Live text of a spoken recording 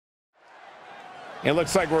It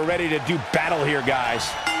looks like we're ready to do battle here, guys.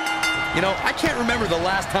 You know, I can't remember the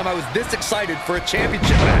last time I was this excited for a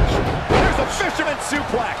championship match. There's a fisherman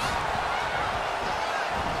suplex.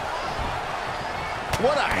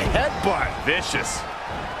 What a headbutt. Vicious.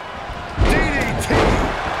 DDT.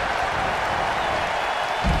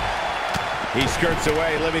 He skirts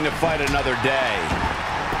away, living to fight another day.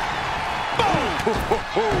 Boom!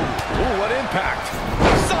 Ooh, what impact.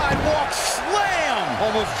 Sidewalk slam.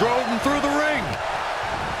 Almost drove him through the ring.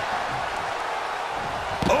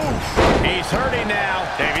 Oof. He's hurting now.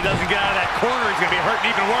 If he doesn't get out of that corner, he's going to be hurting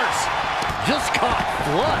even worse. Just caught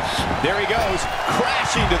flush. There he goes,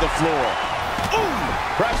 crashing to the floor. Ooh!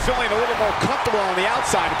 Perhaps feeling a little more comfortable on the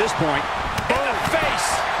outside at this point. In the face.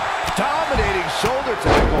 Dominating shoulder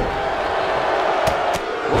tackle.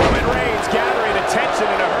 Roman Reigns gathering attention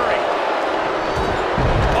in a hurry.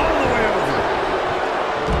 All the way over.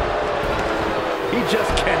 He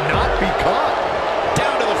just cannot be caught.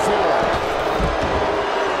 Down to the floor.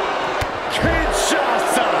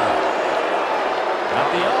 Kinshasa. Not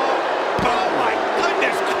the oh my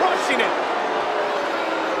goodness, crushing it.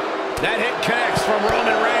 That hit connects from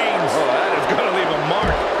Roman Reigns. Oh, that is going to leave a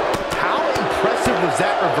mark. How impressive was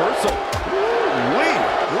that reversal? Woo-wee.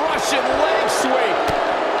 Russian leg sweep.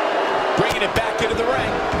 Bringing it back into the ring.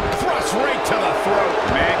 Thrust right to the throat.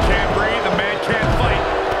 Man can't breathe, the man can't fight.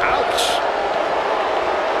 Ouch.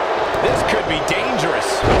 This could be dangerous.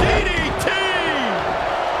 DDT!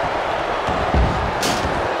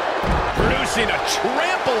 Producing a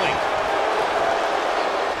trampling.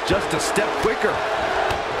 Just a step quicker.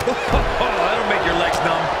 That'll make your legs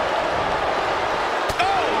numb.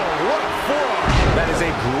 Oh, what a forearm. That is a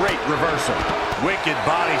great reversal. Wicked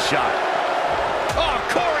body shot. Oh,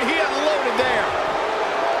 Corey, he unloaded there.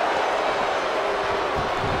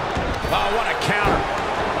 Oh, what a counter.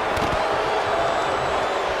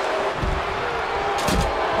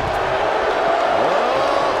 Oh.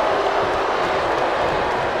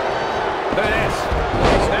 There it is.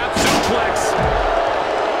 Snap suplex.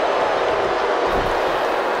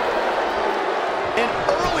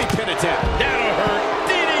 Pin attempt. That'll hurt.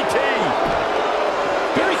 DDT.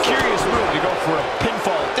 Very curious move to go for a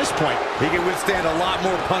pinfall at this point. He can withstand a lot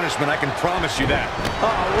more punishment, I can promise you that.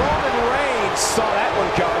 Roman Reigns saw that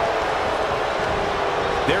one coming.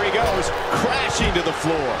 There he goes, crashing to the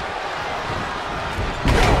floor.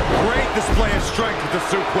 Great display of strength with the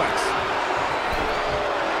suplex.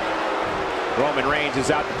 Roman Reigns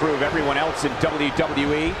is out to prove everyone else in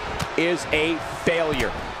WWE is a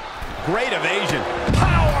failure. Great evasion.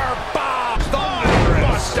 Power bomb.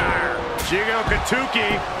 Buster.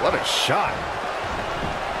 Jigo-Katuki. What a shot.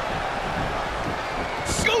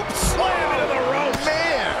 Scoop slam into the ropes.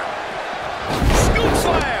 Man. Scoop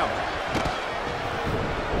slam.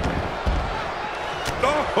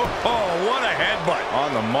 Oh, what a headbutt.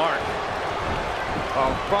 On the mark.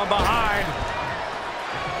 Oh, from behind.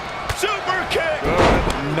 Super kick.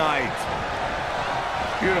 Good night.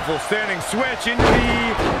 Beautiful standing switch into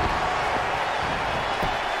the...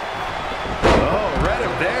 Read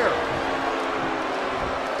him there.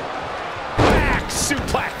 Back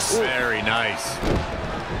suplex. Ooh. Very nice.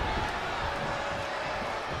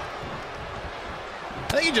 I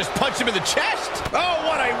think you just punched him in the chest. Oh,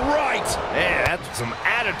 what a right. Man, that's some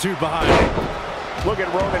attitude behind it. Look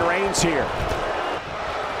at Roman Reigns here.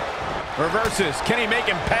 Reverses. Can he make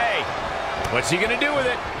him pay? What's he going to do with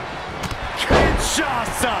it?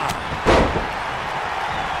 Kinshasa.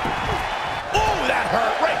 That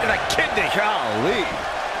hurt right to the kidney. Golly.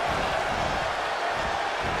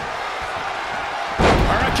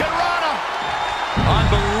 Hurricane Rana.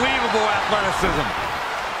 Unbelievable athleticism.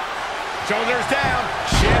 Shoulders down.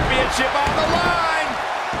 Championship on the line.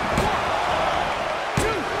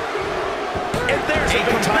 And there's a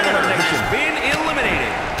competitor has been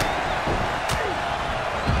eliminated.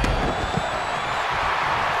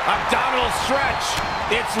 Abdominal stretch.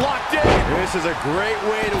 It's locked in. This is a great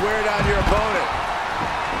way to wear down your opponent.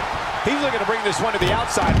 He's looking to bring this one to the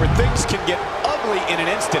outside where things can get ugly in an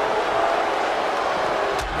instant.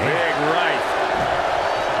 Big right.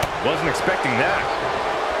 Wasn't expecting that.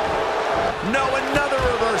 No, another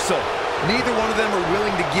reversal. Neither one of them are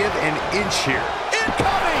willing to give an inch here.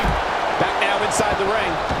 Incoming! Back now inside the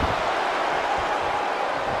ring.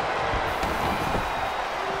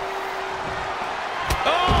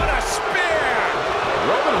 Oh, and a spear!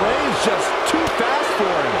 Roman Reigns just too fast for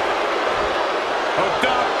him. Hooked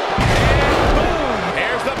up. And boom!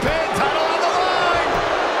 Here's the pin. Title on the line.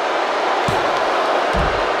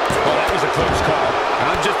 Oh, that was a close call.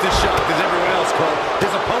 I'm just as shocked as everyone else, Cole.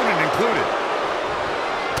 His opponent included.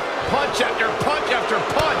 Punch after punch after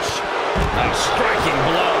punch. A striking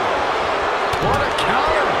blow. What a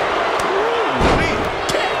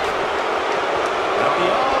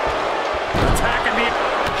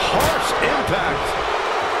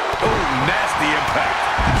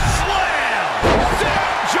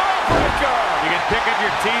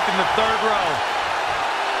third row.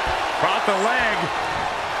 Brought the leg.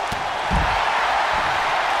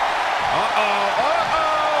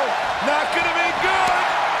 Not gonna be good.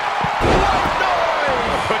 What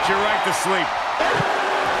noise? Put you right to sleep.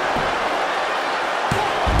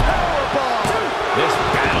 Powerbomb. This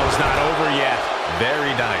battle's not over yet.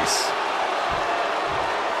 Very nice.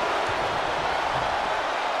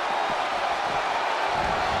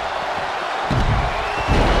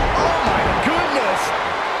 Oh my goodness.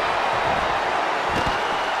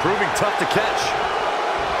 Proving tough to catch.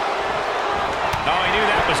 Oh, he knew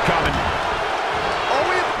that was coming.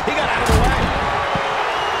 He got out of the way.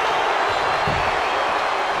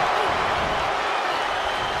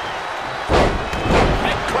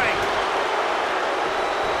 Head crank.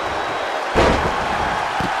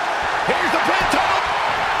 Here's the pin top.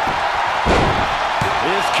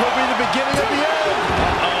 This could be the beginning of the end.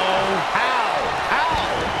 Uh-oh. How?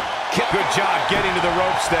 Good job getting to the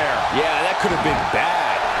ropes there. Yeah, that could have been bad.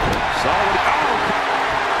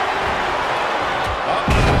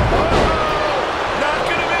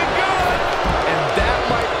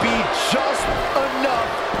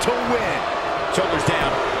 To win. Shoulders down.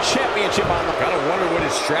 Championship on the... Gotta wonder what his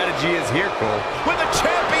strategy is here, Cole. With the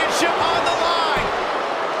championship on the line.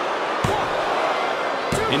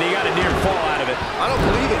 And he got a near fall out of it. I don't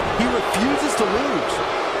believe it. He refuses to lose.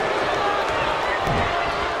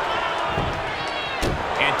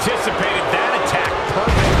 Anticipated that attack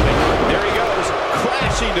perfectly. There he goes.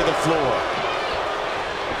 Crashing to the floor.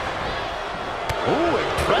 Ooh,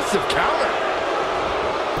 impressive counter.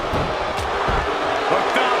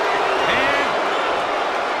 Hooked up.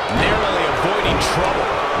 Narrowly avoiding trouble.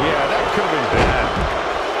 Yeah, that could have been bad.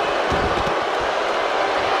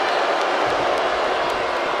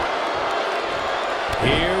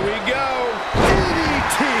 Here we go.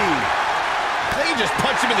 DDT. I think he just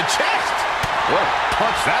punched him in the chest. What a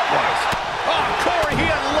punch that was. Oh, Corey,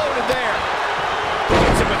 he unloaded there.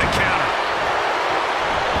 Hits him with a counter.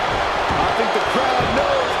 I think the crowd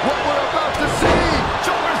knows what we're about to see.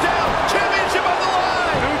 Shoulders down. Championship on the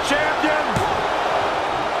line. New champion.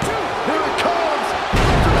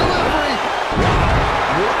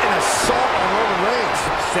 Assault on Roman Reigns.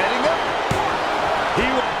 Setting up. He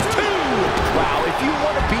went 2. Wow, if you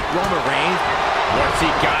want to beat Roman Reigns, what's he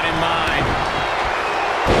got in mind?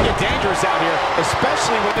 Get dangerous out here,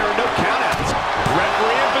 especially when there are no countouts.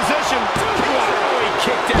 Referee in position. Wow, he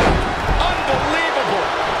kicked out. Unbelievable.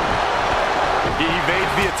 He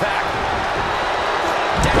evades the attack.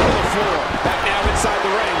 Down to the floor. Back now inside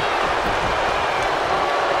the ring.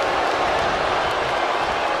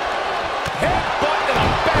 Headbutt to the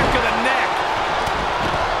back of the neck.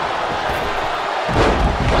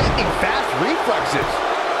 Lightning fast reflexes.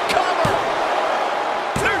 Cover.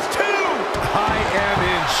 There's 2. I am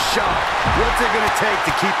in shock. What's it going to take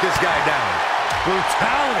to keep this guy down?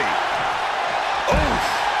 Brutality. Oof.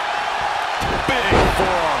 Big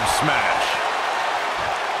forearm smash.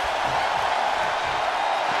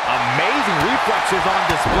 Amazing reflexes on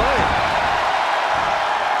display.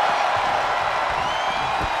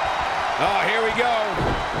 Oh, here we go.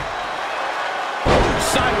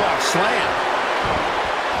 Sidewalk slam.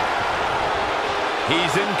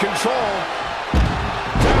 He's in control.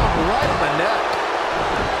 Down right on the neck.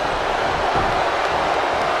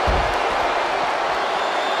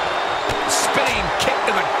 Spinning kick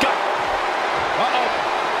to the gut. Uh-oh.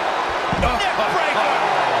 Neck breaker.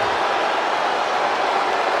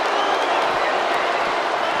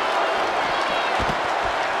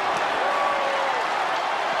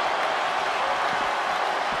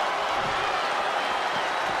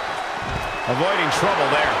 Avoiding trouble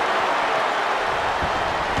there.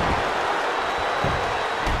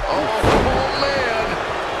 Oh, man.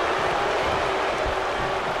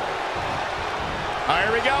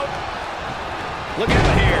 Here we go. Look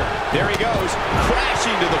out here. There he goes.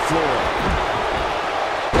 Crashing to the floor.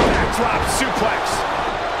 Backdrop suplex.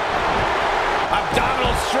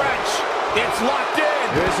 Abdominal stretch. It's locked in.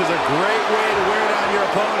 This is a great way to wear down your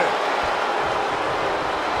opponent.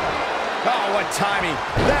 Oh, what timing.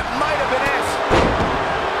 That might have been it.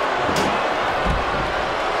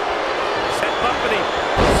 Set up for the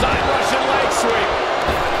side Russian leg sweep.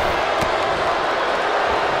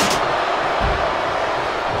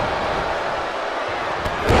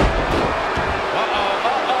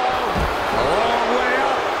 A long way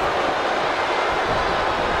up.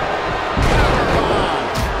 Powerbomb.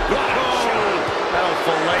 What a shot. That'll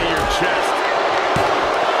fillet your chest.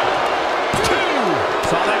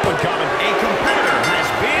 Saw that one coming. A competitor has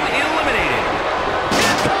been eliminated.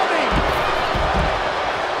 Incoming!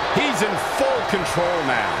 He's in full control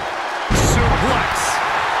now. Suplex.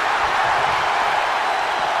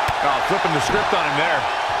 Oh, flipping the script on him there.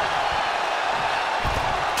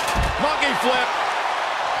 Monkey flip.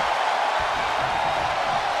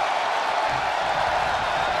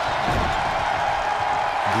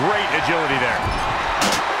 Great agility there.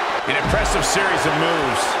 An impressive series of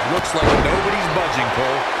moves. Looks like nobody's budging,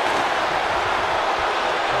 Cole.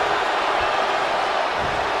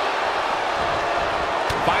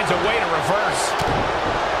 Finds a way to reverse.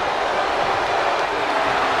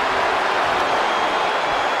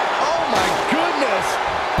 Oh my goodness!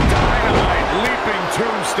 Dynamite leaping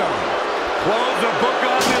tombstone. Close the book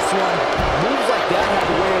on this one. Moves like that have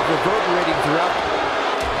a way of reverberating throughout.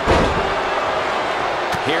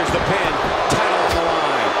 Here's the pin. Title on the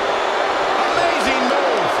line. Amazing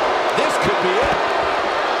move. This could be it.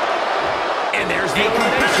 And there's the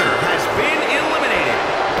elimination. Has been eliminated.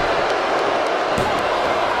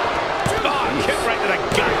 Oh, kick right to the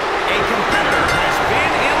gut. A competitor has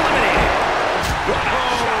been eliminated. What a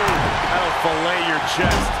shot. That'll fillet your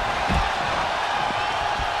chest.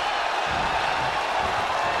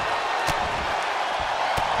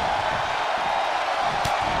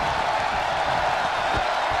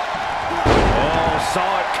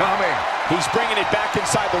 Saw it coming. He's bringing it back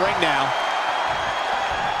inside the ring now.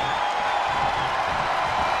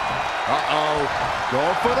 Uh-oh.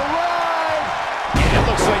 Going for the ride. And it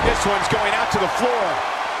looks like this one's going out to the floor.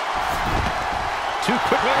 Too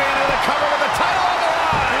quickly into the cover with the title on the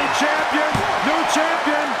line. New champion. New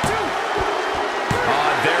champion.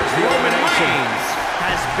 There's the elimination. Reigns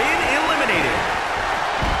has been eliminated.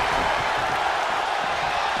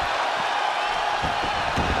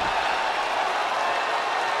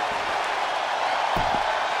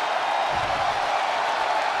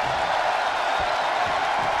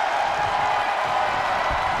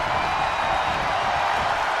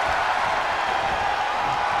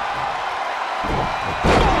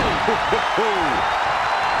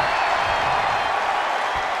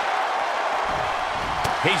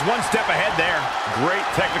 He's one step ahead there. Great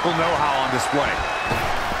technical know-how on display.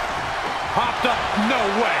 Popped up. No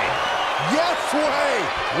way. Yes way!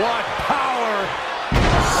 What power.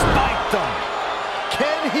 Spiked him.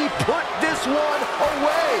 Can he put this one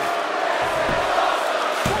away?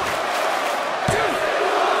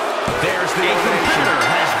 There's the A competitor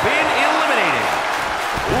has been eliminated.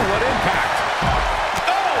 Ooh, what impact.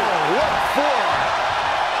 Oh, what for?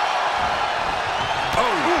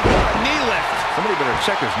 Oh, what a knee lift. Somebody better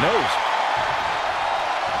check his nose.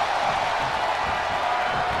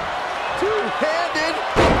 Two-handed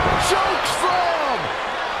choke slam!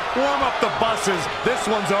 Warm up the buses. This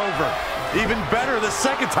one's over. Even better the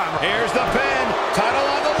second time. Here's the pin. Title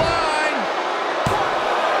on the line.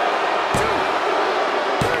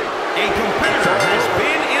 A competitor has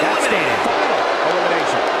been eliminated. Final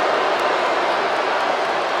elimination.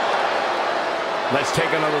 Let's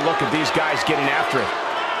take another look at these guys getting after it.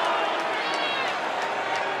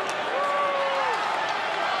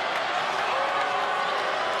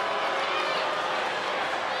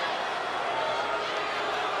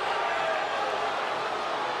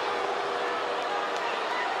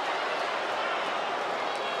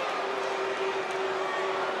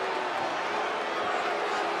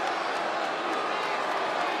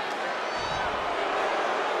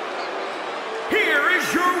 Here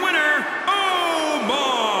is your winner,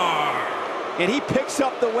 Omar. And he picks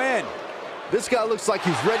up the win. This guy looks like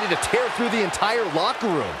he's ready to tear through the entire locker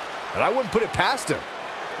room. And I wouldn't put it past him.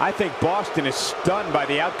 I think Boston is stunned by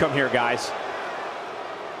the outcome here, guys.